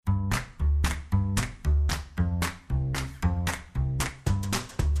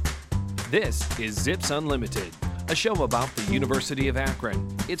This is Zips Unlimited, a show about the University of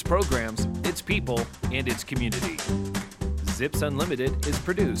Akron, its programs, its people, and its community. Zips Unlimited is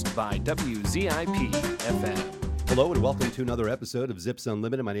produced by WZIP-FM. Hello and welcome to another episode of Zips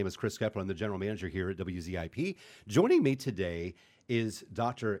Unlimited. My name is Chris Kepler. I'm the general manager here at WZIP. Joining me today is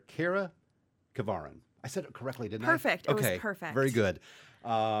Dr. Kara Kavaran. I said it correctly, didn't Perfect. I? It was perfect. Very good.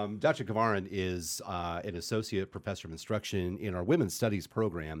 Dr. Kavaran is an associate professor of instruction in our Women's Studies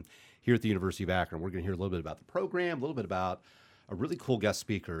program here at the University of Akron. We're going to hear a little bit about the program, a little bit about a really cool guest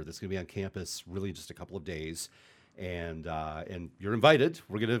speaker that's going to be on campus really in just a couple of days. And you're invited.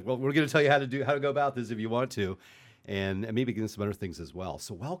 We're gonna tell you how to go about this if you want to, and maybe get into some other things as well.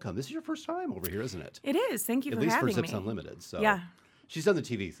 So welcome. This is your first time over here, isn't it? It is. Thank you for having me. At least for Zips Unlimited. So yeah. She's done the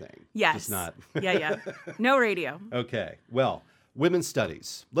TV thing. Yes. Just not. Yeah. No radio. Okay. Well, women's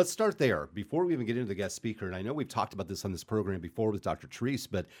studies. Let's start there before we even get into the guest speaker. And I know we've talked about this on this program before with Dr. Therese,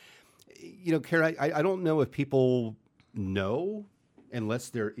 but Kara, I don't know if people know unless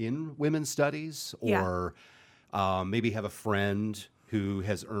they're in women's studies or. Maybe have a friend who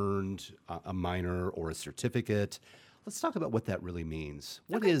has earned a minor or a certificate. Let's talk about what that really means.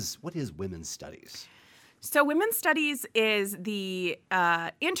 What is women's studies? So women's studies is the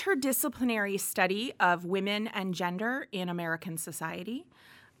interdisciplinary study of women and gender in American society.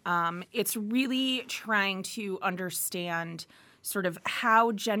 It's really trying to understand sort of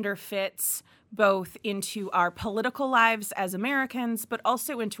how gender fits both into our political lives as Americans, but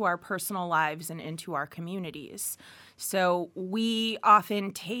also into our personal lives and into our communities. So we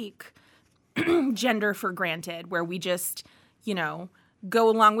often take gender for granted, where we just, go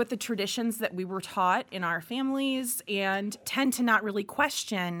along with the traditions that we were taught in our families and tend to not really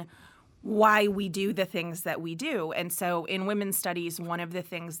question why we do the things that we do. And so in women's studies, one of the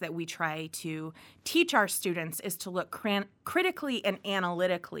things that we try to teach our students is to look critically and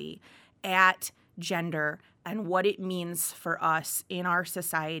analytically at gender and what it means for us in our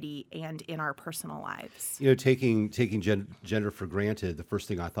society and in our personal lives. Taking gender for granted, the first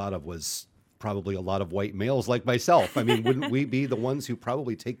thing I thought of was probably a lot of white males like myself. I mean, wouldn't we be the ones who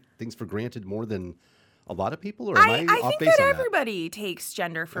probably take things for granted more than a lot of people? Or am I off think base that on everybody takes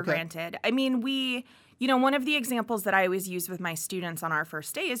gender for granted. I mean, one of the examples that I always use with my students on our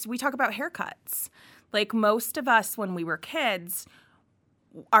first day is we talk about haircuts. Like most of us when we were kids,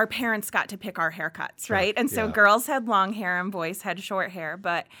 our parents got to pick our haircuts, right? And so girls had long hair and boys had short hair.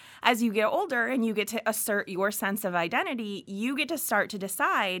 But as you get older and you get to assert your sense of identity, you get to start to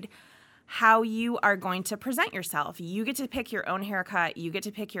decide how you are going to present yourself. You get to pick your own haircut. You get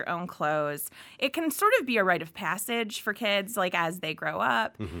to pick your own clothes. It can sort of be a rite of passage for kids, like as they grow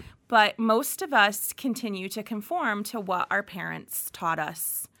up. Mm-hmm. But most of us continue to conform to what our parents taught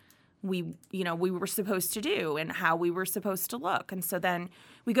us we were supposed to do and how we were supposed to look. And so then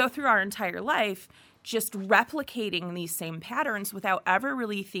we go through our entire life just replicating these same patterns without ever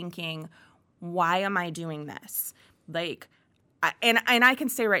really thinking, why am I doing this? And I can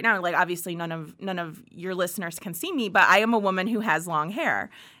say right now, obviously none of your listeners can see me, but I am a woman who has long hair.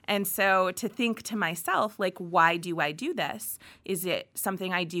 And so to think to myself, why do I do this? Is it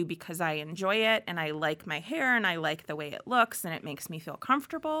something I do because I enjoy it and I like my hair and I like the way it looks and it makes me feel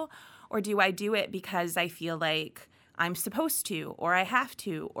comfortable? Or do I do it because I feel like I'm supposed to, or I have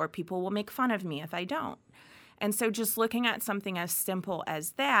to, or people will make fun of me if I don't? And so just looking at something as simple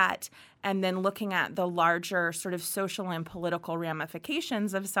as that, and then looking at the larger sort of social and political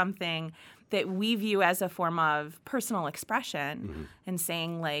ramifications of something that we view as a form of personal expression, and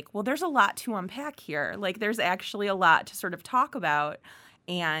saying well, there's a lot to unpack here. There's actually a lot to sort of talk about.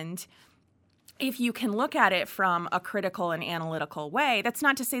 And if you can look at it from a critical and analytical way, that's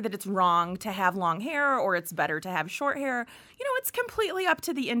not to say that it's wrong to have long hair or it's better to have short hair. It's completely up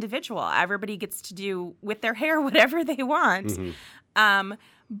to the individual. Everybody gets to do with their hair whatever they want. Mm-hmm.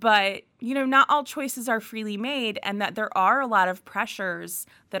 But, not all choices are freely made, and that there are a lot of pressures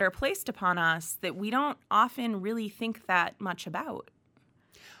that are placed upon us that we don't often really think that much about.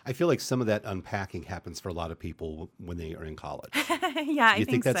 I feel like some of that unpacking happens for a lot of people when they are in college. Yeah, I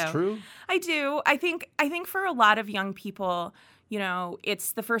think that's true? I do. I think for a lot of young people,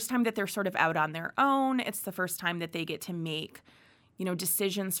 it's the first time that they're sort of out on their own. It's the first time that they get to make,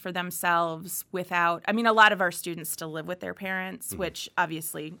 decisions for themselves without, a lot of our students still live with their parents, which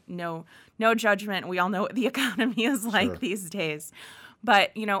obviously no judgment. We all know what the economy is like these days.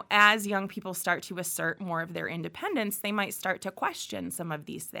 But, as young people start to assert more of their independence, they might start to question some of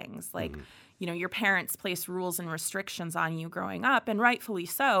these things. Your parents place rules and restrictions on you growing up, and rightfully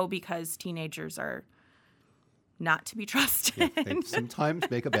so, because teenagers are not to be trusted. They sometimes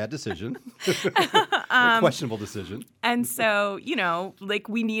make a bad decision, a questionable decision. And so, like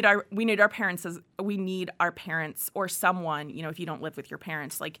we need our parents or someone, if you don't live with your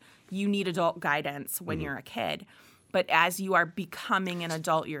parents, like you need adult guidance when you're a kid. But as you are becoming an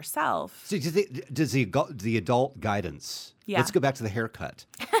adult yourself. So does the adult guidance, let's go back to the haircut.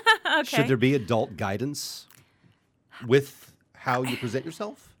 Okay. Should there be adult guidance with how you present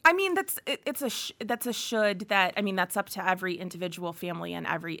yourself? I mean, that's a should that, that's up to every individual family and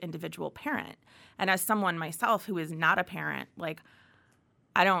every individual parent. And as someone myself who is not a parent, like,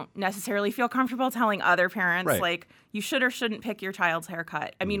 I don't necessarily feel comfortable telling other parents, like, you should or shouldn't pick your child's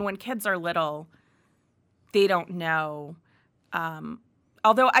haircut. I mean, when kids are little, they don't know.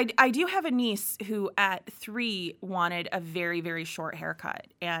 Although I do have a niece who at 3 wanted a very, very short haircut.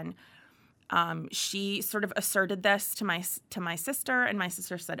 And she sort of asserted this to my sister, and my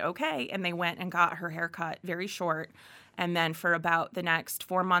sister said, okay. And they went and got her haircut very short. And then for about the next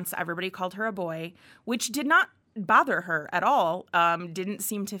 4 months, everybody called her a boy, which did not bother her at all, didn't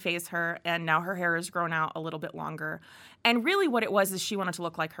seem to faze her. And now her hair has grown out a little bit longer. And really what it was is she wanted to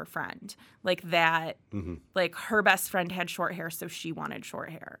look like her friend, like that, like her best friend had short hair, so she wanted short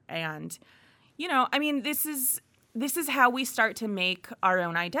hair. And, this is how we start to make our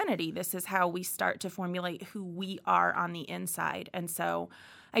own identity. This is how we start to formulate who we are on the inside. And so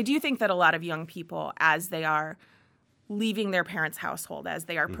I do think that a lot of young people, as they are leaving their parents' household, as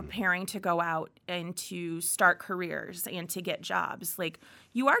they are preparing to go out and to start careers and to get jobs, like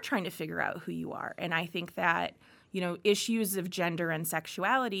you are trying to figure out who you are. And I think that, issues of gender and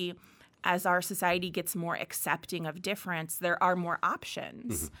sexuality, as our society gets more accepting of difference, there are more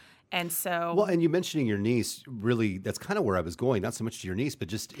options. And so... Well, and you mentioning your niece, really, that's kind of where I was going, not so much to your niece, but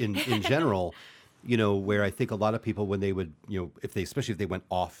just in general, where I think a lot of people, when they would, especially if they went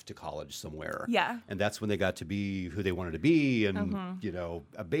off to college somewhere. Yeah. And that's when they got to be who they wanted to be and,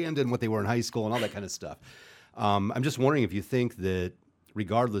 abandon what they were in high school and all that kind of stuff. I'm just wondering if you think that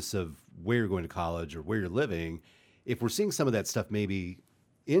regardless of where you're going to college or where you're living, if we're seeing some of that stuff maybe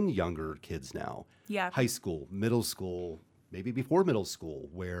in younger kids now, high school, middle school, maybe before middle school,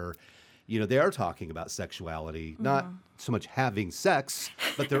 where, they are talking about sexuality, not so much having sex,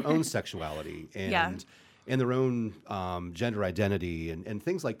 but their own sexuality and their own gender identity and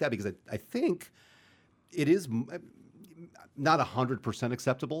things like that. Because I think it is not 100%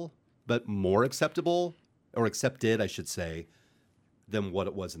 acceptable, but more acceptable, or accepted, I should say, than what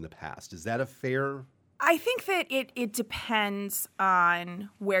it was in the past. Is that a fair... I think that it depends on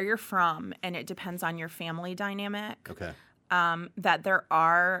where you're from, and it depends on your family dynamic. Okay. That there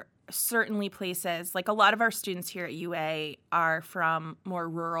are certainly places, like a lot of our students here at UA are from more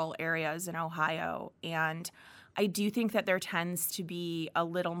rural areas in Ohio, and I do think that there tends to be a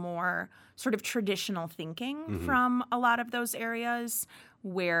little more sort of traditional thinking from a lot of those areas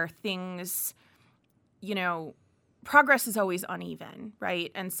where things, progress is always uneven,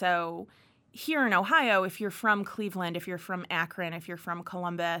 right? And so here in Ohio, if you're from Cleveland, if you're from Akron, if you're from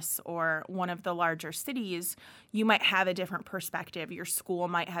Columbus or one of the larger cities, you might have a different perspective. Your school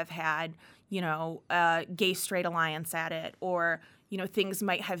might have had, a gay-straight alliance at it, or, things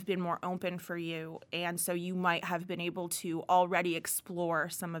might have been more open for you. And so you might have been able to already explore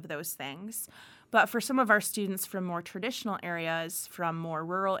some of those things. But for some of our students from more traditional areas, from more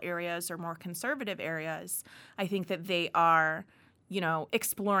rural areas or more conservative areas, I think that they are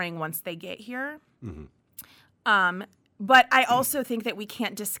exploring once they get here. But I also think that we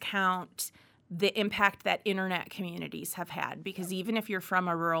can't discount the impact that internet communities have had, because even if you're from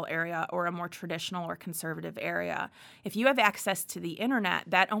a rural area or a more traditional or conservative area, if you have access to the internet,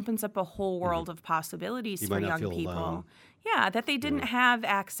 that opens up a whole world of possibilities for young people. Alone. Yeah, that they didn't have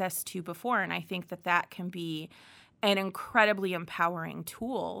access to before. And I think that that can be an incredibly empowering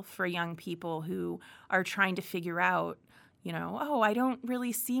tool for young people who are trying to figure out, I don't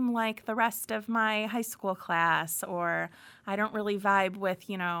really seem like the rest of my high school class, or I don't really vibe with,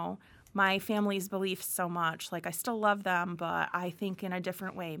 my family's beliefs so much. Like, I still love them, but I think in a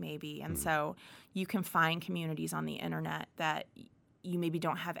different way maybe. And so you can find communities on the internet that you maybe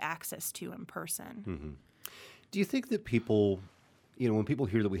don't have access to in person. Do you think that people, when people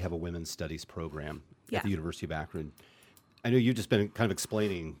hear that we have a women's studies program at the University of Akron, I know you've just been kind of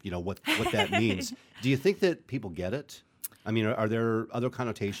explaining, what that means. Do you think that people get it? I mean, are there other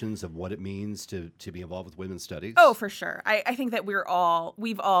connotations of what it means to be involved with women's studies? Oh, for sure. I think that we're all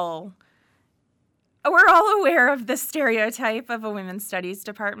aware of the stereotype of a women's studies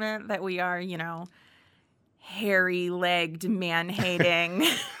department, that we are, hairy-legged, man-hating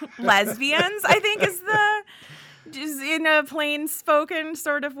lesbians, I think is Just in a plain spoken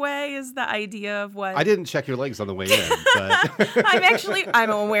sort of way is the idea of what I didn't check your legs on the way in, but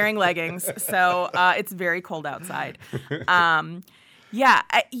I'm wearing leggings, so it's very cold outside.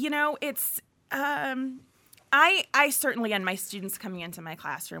 It's I certainly, and my students coming into my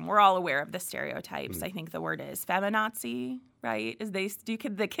classroom, we're all aware of the stereotypes. I think the word is feminazi, right?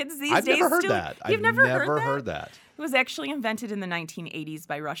 The kids these I've days never heard still, that. You've never heard that. It was actually invented in the 1980s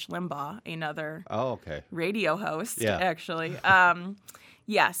by Rush Limbaugh, another radio host, actually.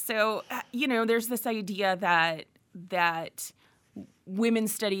 So, there's this idea that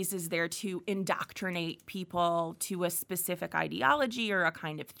women's studies is there to indoctrinate people to a specific ideology or a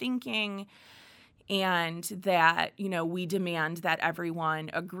kind of thinking, and that, we demand that everyone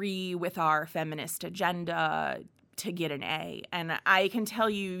agree with our feminist agenda to get an A. And I can tell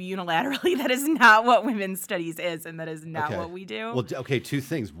you unilaterally that is not what women's studies is, and that is not what we do. Well, two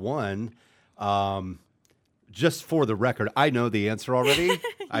things. One, just for the record, I know the answer already.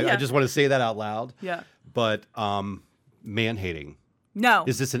 I just want to say that out loud. Yeah. But man-hating. No.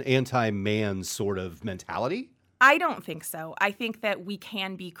 Is this an anti-man sort of mentality? I don't think so. I think that we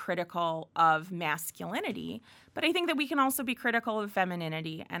can be critical of masculinity, but I think that we can also be critical of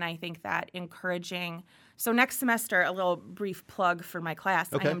femininity. And I think that encouraging. So next semester, a little brief plug for my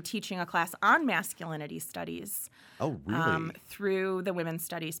class. Okay. I am teaching a class on masculinity studies. Oh, really? Through the Women's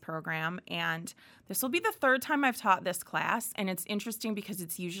Studies program. And this will be the third time I've taught this class. And it's interesting because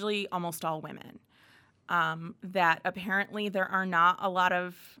it's usually almost all women. That apparently there are not a lot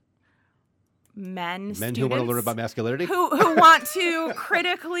of men who want to learn about masculinity, who want to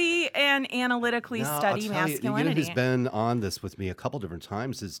critically and analytically study masculinity. You know who's been on this with me a couple different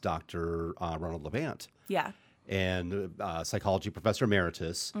times is Dr. Ronald Levant. Yeah. And psychology professor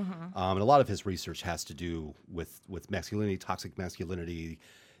emeritus. And a lot of his research has to do with masculinity, toxic masculinity,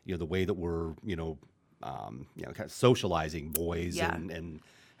 the way that we're, kind of socializing boys and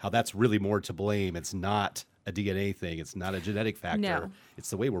how that's really more to blame. It's not a DNA thing. It's not a genetic factor. No.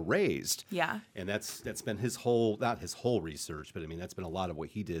 It's the way we're raised. Yeah. And that's been his whole, not his whole research, but I mean, that's been a lot of what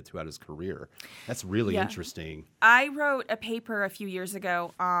he did throughout his career. That's really interesting. I wrote a paper a few years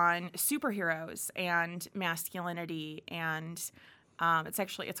ago on superheroes and masculinity, and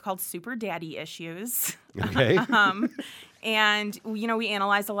it's called Super Daddy Issues. Okay. And, we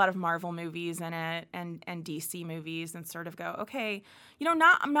analyze a lot of Marvel movies in it and DC movies and sort of go, okay,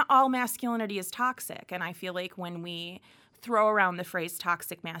 not all masculinity is toxic. And I feel like when we throw around the phrase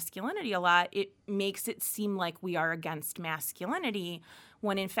toxic masculinity a lot, it makes it seem like we are against masculinity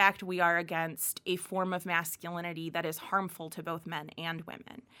when in fact we are against a form of masculinity that is harmful to both men and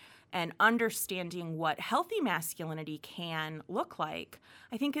women. And understanding what healthy masculinity can look like,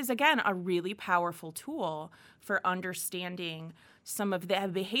 I think is, again, a really powerful tool for understanding some of the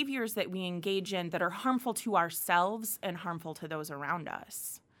behaviors that we engage in that are harmful to ourselves and harmful to those around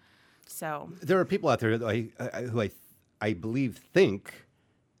us. So there are people out there who I believe think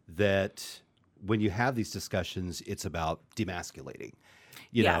that when you have these discussions, it's about demasculating,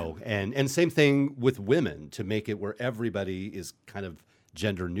 you know, and same thing with women, to make it where everybody is kind of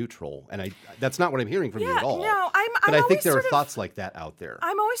gender neutral. And that's not what I'm hearing from you at all. No, but I think there are thoughts like that out there.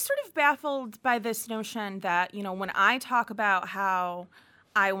 I'm always sort of baffled by this notion that, when I talk about how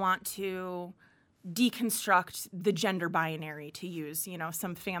I want to deconstruct the gender binary, to use,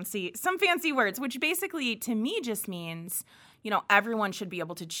 some fancy words, which basically to me just means, everyone should be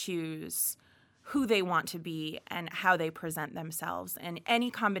able to choose who they want to be and how they present themselves, and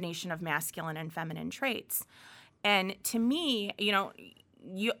any combination of masculine and feminine traits. And to me,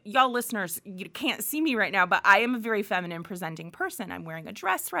 y'all listeners, you can't see me right now, but I am a very feminine presenting person. I'm wearing a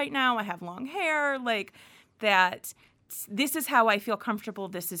dress right now. I have long hair, like that. This is how I feel comfortable.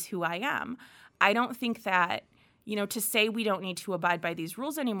 This is who I am. I don't think that, to say we don't need to abide by these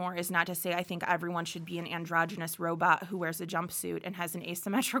rules anymore is not to say I think everyone should be an androgynous robot who wears a jumpsuit and has an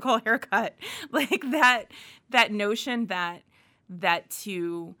asymmetrical haircut. Like that notion that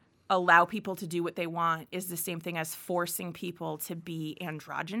to allow people to do what they want is the same thing as forcing people to be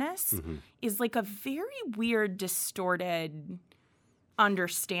androgynous is like a very weird, distorted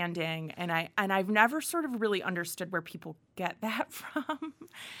understanding. And I've never sort of really understood where people get that from.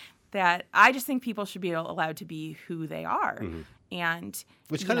 That I just think people should be allowed to be who they are. And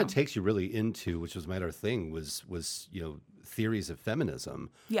which kind of takes you really into, which was my other thing, was theories of feminism.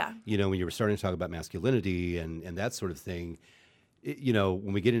 Yeah. When you were starting to talk about masculinity and that sort of thing,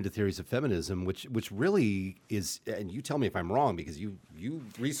 when we get into theories of feminism, which really is, and you tell me if I'm wrong because you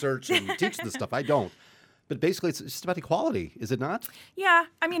research and teach this stuff, I don't. But basically, it's just about equality, is it not? Yeah.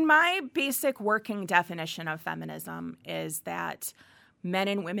 I mean, my basic working definition of feminism is that men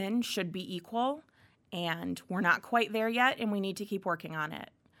and women should be equal, and we're not quite there yet, and we need to keep working on it.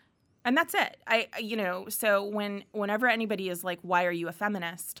 And that's it. So whenever anybody is like, why are you a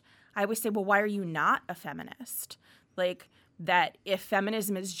feminist? I always say, well, why are you not a feminist? Like, that if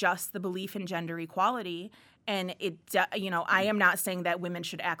feminism is just the belief in gender equality, and I am not saying that women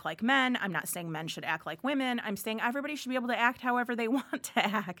should act like men. I'm not saying men should act like women. I'm saying everybody should be able to act however they want to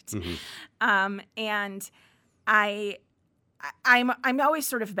act. And I'm always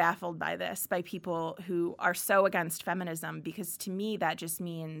sort of baffled by this, by people who are so against feminism, because to me that just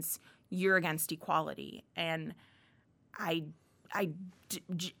means you're against equality, and I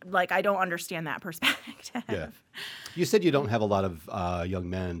don't understand that perspective. Yeah. You said you don't have a lot of young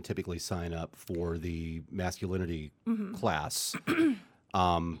men typically sign up for the masculinity class.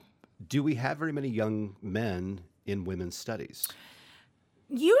 Do we have very many young men in women's studies?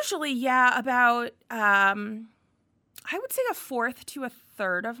 Usually, yeah, about I would say a fourth to a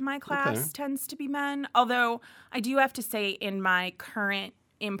third of my class tends to be men. Although I do have to say, in my current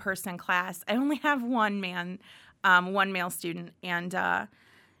in-person class, I only have one male student, and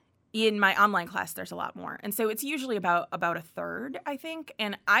in my online class, there's a lot more. And so it's usually about a third, I think.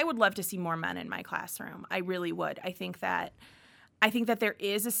 And I would love to see more men in my classroom. I really would. I think that there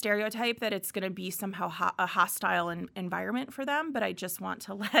is a stereotype that it's going to be somehow a hostile environment for them. But I just want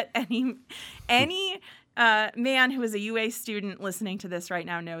to let any man who is a UA student listening to this right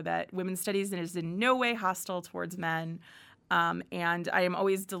now know that women's studies is in no way hostile towards men. And I am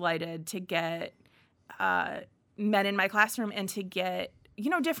always delighted to get men in my classroom and to get,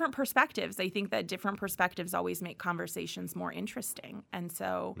 different perspectives. I think that different perspectives always make conversations more interesting. And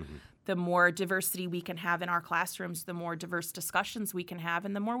so the more diversity we can have in our classrooms, the more diverse discussions we can have,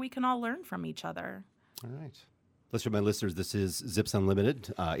 and the more we can all learn from each other. All right. Let's remind listeners, this is Zips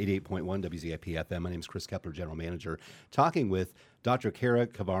Unlimited, 88.1 WZIP FM. My name is Chris Kepler, General Manager, talking with Dr. Kara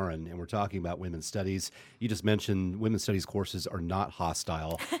Kavaran, and we're talking about women's studies. You just mentioned women's studies courses are not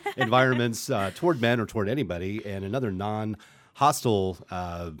hostile environments toward men or toward anybody, and another non-hostile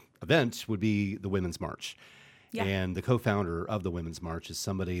event would be the Women's March. Yeah. And the co-founder of the Women's March is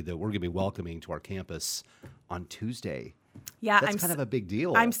somebody that we're going to be welcoming to our campus on Tuesday. Yeah, that's kind of a big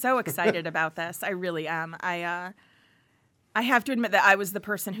deal. I'm so excited about this. I really am. I have to admit that I was the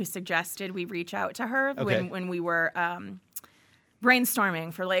person who suggested we reach out to her when we were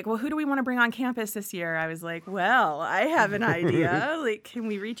brainstorming for who do we want to bring on campus this year? I was like, well, I have an idea. Can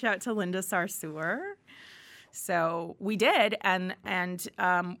we reach out to Linda Sarsour? So we did, and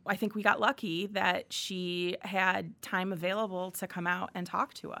I think we got lucky that she had time available to come out and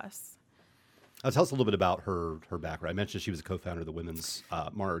talk to us. Tell us a little bit about her background. I mentioned she was a co-founder of the Women's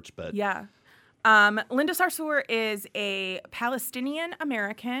March, but yeah. Linda Sarsour is a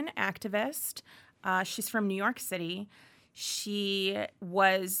Palestinian-American activist. She's from New York City. She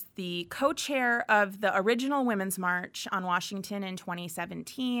was the co-chair of the original Women's March on Washington in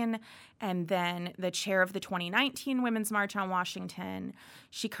 2017, and then the chair of the 2019 Women's March on Washington.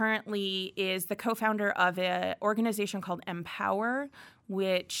 She currently is the co-founder of an organization called Empower,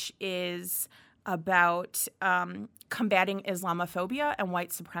 which is about combating Islamophobia and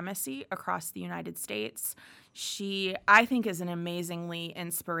white supremacy across the United States. She, I think, is an amazingly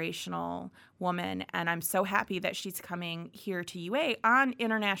inspirational woman, and I'm so happy that she's coming here to UA on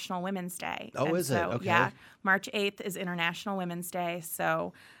International Women's Day. Oh, is it? Okay. Yeah, March 8th is International Women's Day,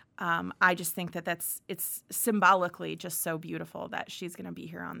 so I just think that it's symbolically just so beautiful that she's going to be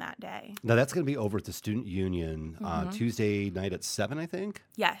here on that day. Now, that's going to be over at the Student Union Tuesday night at 7, I think?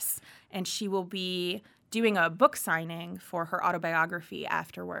 Yes, and she will be doing a book signing for her autobiography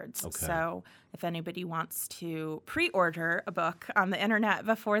afterwards. Okay. So if anybody wants to pre-order a book on the internet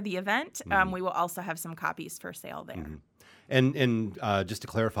before the event, we will also have some copies for sale there. And just to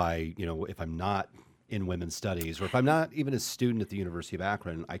clarify, if I'm not in women's studies, or if I'm not even a student at the University of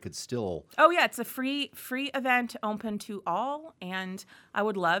Akron, I could still... Oh, yeah, it's a free event open to all, and I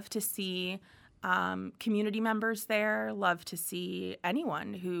would love to see community members there, love to see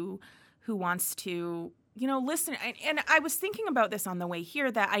anyone who wants to... listen. And I was thinking about this on the way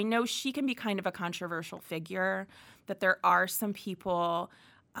here, that I know she can be kind of a controversial figure, that there are some people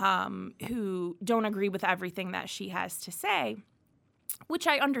who don't agree with everything that she has to say, which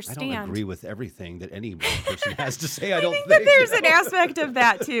I understand. I don't agree with everything that any one person has to say, I don't think. That there's an aspect of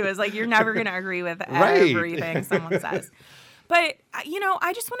that, too, is you're never going to agree with everything someone says. But,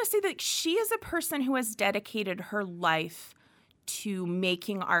 I just want to say that she is a person who has dedicated her life to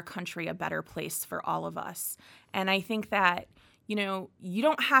making our country a better place for all of us. And I think that, you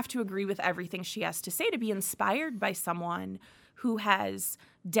don't have to agree with everything she has to say to be inspired by someone who has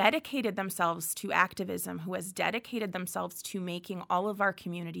dedicated themselves to activism, who has dedicated themselves to making all of our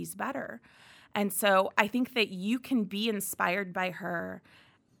communities better. And so I think that you can be inspired by her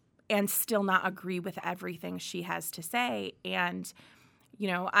and still not agree with everything she has to say. And, you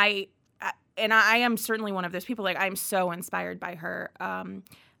know, I am certainly one of those people. Like, I'm so inspired by her.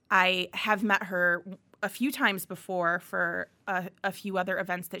 I have met her a few times before for a few other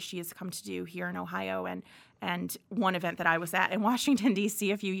events that she has come to do here in Ohio, and one event that I was at in Washington,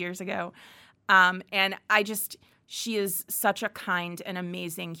 D.C. a few years ago. And she is such a kind and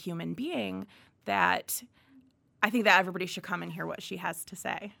amazing human being that I think that everybody should come and hear what she has to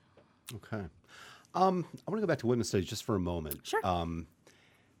say. Okay. I want to go back to women's studies just for a moment. Sure.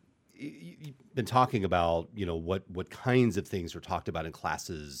 You've been talking about, you know, what kinds of things are talked about in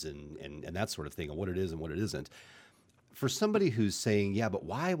classes and that sort of thing, and what it is and what it isn't. For somebody who's saying, yeah, but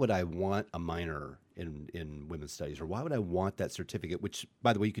why would I want a minor in women's studies, or why would I want that certificate, which,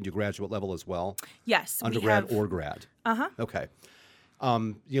 by the way, you can do graduate level as well? Yes. Undergrad or grad? Uh-huh. Okay.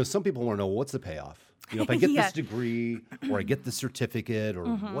 You know, some people want to know, what's the payoff? You know, if I get this degree or I get the certificate or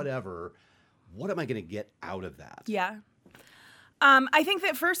whatever, what am I going to get out of that? Yeah. I think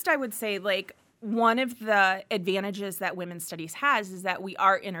that first I would say, like, one of the advantages that women's studies has is that we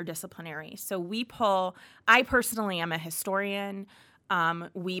are interdisciplinary. So I personally am a historian.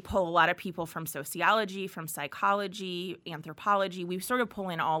 We pull a lot of people from sociology, from psychology, anthropology. We sort of pull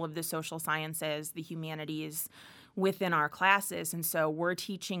in all of the social sciences, the humanities within our classes. And so we're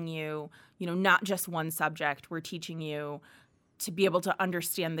teaching you, you know, not just one subject. We're teaching you to be able to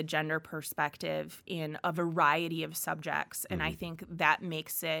understand the gender perspective in a variety of subjects. And I think that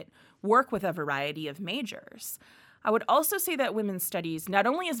makes it work with a variety of majors. I would also say that women's studies not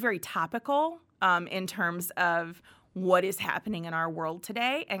only is very topical in terms of what is happening in our world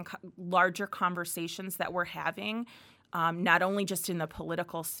today and larger conversations that we're having, not only just in the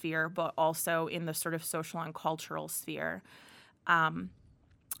political sphere, but also in the sort of social and cultural sphere.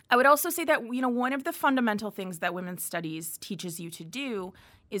 I would also say that, you know, one of the fundamental things that women's studies teaches you to do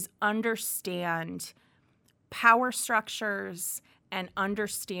is understand power structures and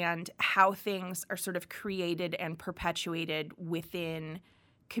understand how things are sort of created and perpetuated within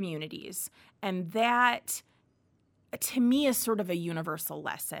communities. And that, to me, is sort of a universal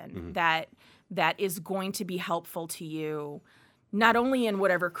lesson that is going to be helpful to you, not only in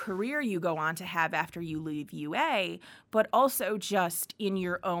whatever career you go on to have after you leave UA, but also just in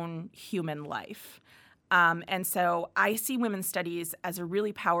your own human life. And so I see women's studies as a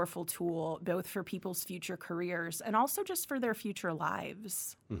really powerful tool, both for people's future careers and also just for their future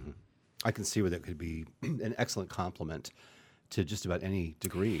lives. I can see where that could be an excellent complement to just about any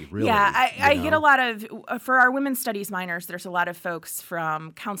degree, really. Yeah, I get a lot of, for our women's studies minors, there's a lot of folks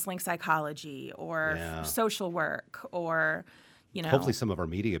from counseling psychology or social work or, you know. Hopefully some of our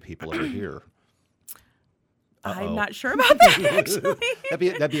media people are here. I'm not sure about that, actually.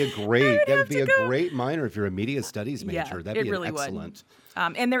 that'd be a great minor if you're a media studies major. Yeah, that'd be really excellent.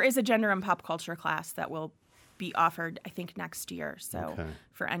 And there is a gender and pop culture class that will be offered, I think, next year. So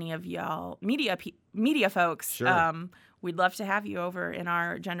for any of y'all media folks, we'd love to have you over in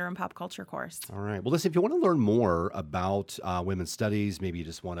our gender and pop culture course. All right. Well, listen, if you want to learn more about women's studies, maybe you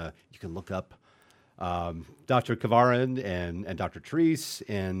just you can look up Dr. Kavarin and Dr. Therese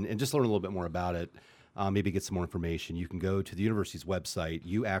and just learn a little bit more about it. Maybe get some more information. You can go to the university's website,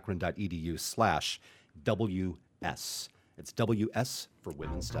 uakron.edu/WS. It's WS for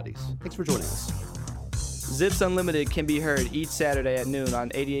Women's Studies. Thanks for joining us. Zips Unlimited can be heard each Saturday at noon on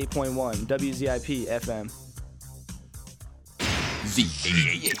 88.1 WZIP FM.